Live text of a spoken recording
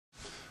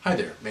Hi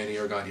there, Manny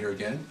Aragon here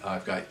again.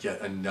 I've got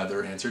yet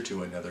another answer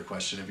to another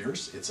question of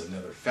yours. It's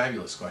another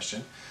fabulous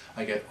question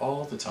I get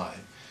all the time,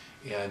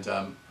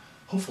 and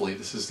hopefully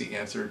this is the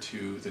answer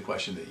to the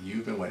question that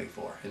you've been waiting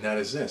for, and that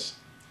is this.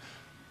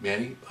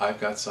 Manny, I've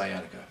got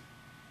sciatica.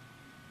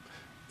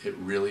 It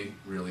really,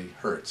 really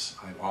hurts.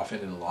 I'm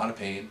often in a lot of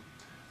pain.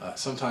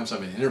 Sometimes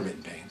I'm in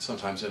intermittent pain.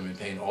 Sometimes I'm in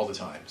pain all the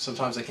time.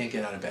 Sometimes I can't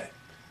get out of bed.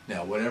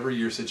 Now, whatever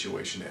your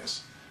situation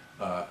is,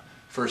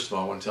 first of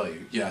all, I want to tell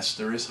you, yes,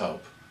 there is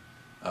hope.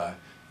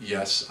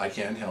 Yes, I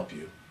can help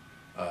you.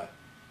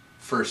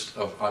 First,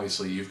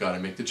 obviously, you've got to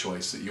make the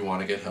choice that you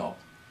want to get help.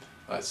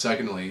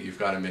 Secondly, you've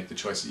got to make the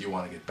choice that you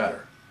want to get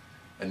better.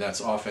 And that's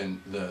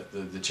often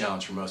the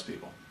challenge for most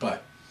people.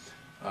 But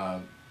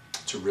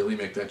to really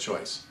make that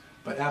choice.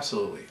 But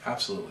absolutely,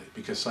 absolutely,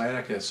 because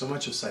sciatica, so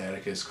much of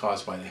sciatica is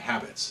caused by the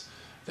habits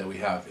that we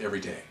have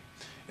every day.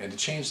 And to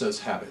change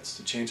those habits,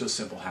 to change those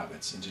simple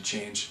habits, and to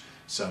change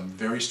some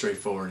very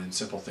straightforward and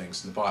simple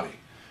things in the body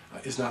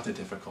is not that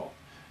difficult.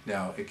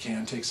 Now, it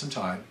can take some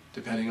time,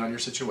 depending on your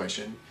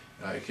situation.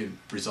 It can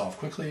resolve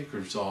quickly, it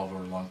can resolve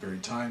over a long period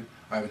of time.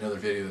 I have another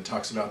video that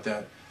talks about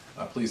that.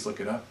 Please look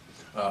it up.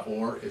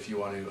 Or if you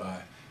want to,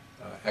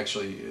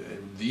 actually,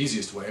 the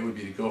easiest way would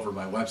be to go over to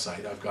my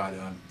website. I've got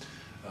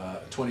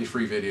 20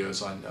 free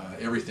videos on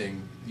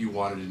everything you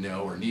wanted to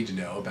know or need to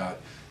know about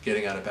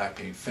getting out of back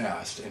pain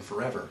fast and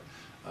forever.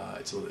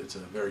 It's a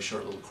very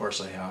short little course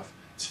I have.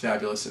 It's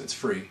fabulous and it's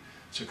free.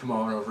 So come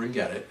on over and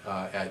get it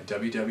at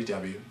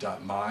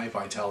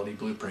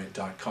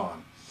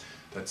www.myvitalityblueprint.com.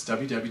 That's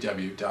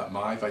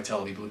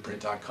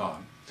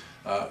www.myvitalityblueprint.com.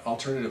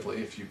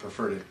 Alternatively, if you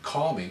prefer to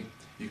call me,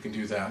 you can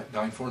do that,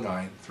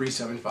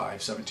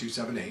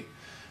 949-375-7278.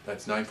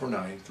 That's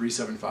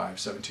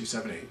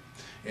 949-375-7278.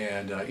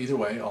 And either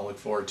way, I'll look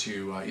forward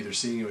to either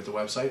seeing you at the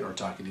website or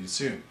talking to you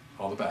soon.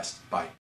 All the best. Bye.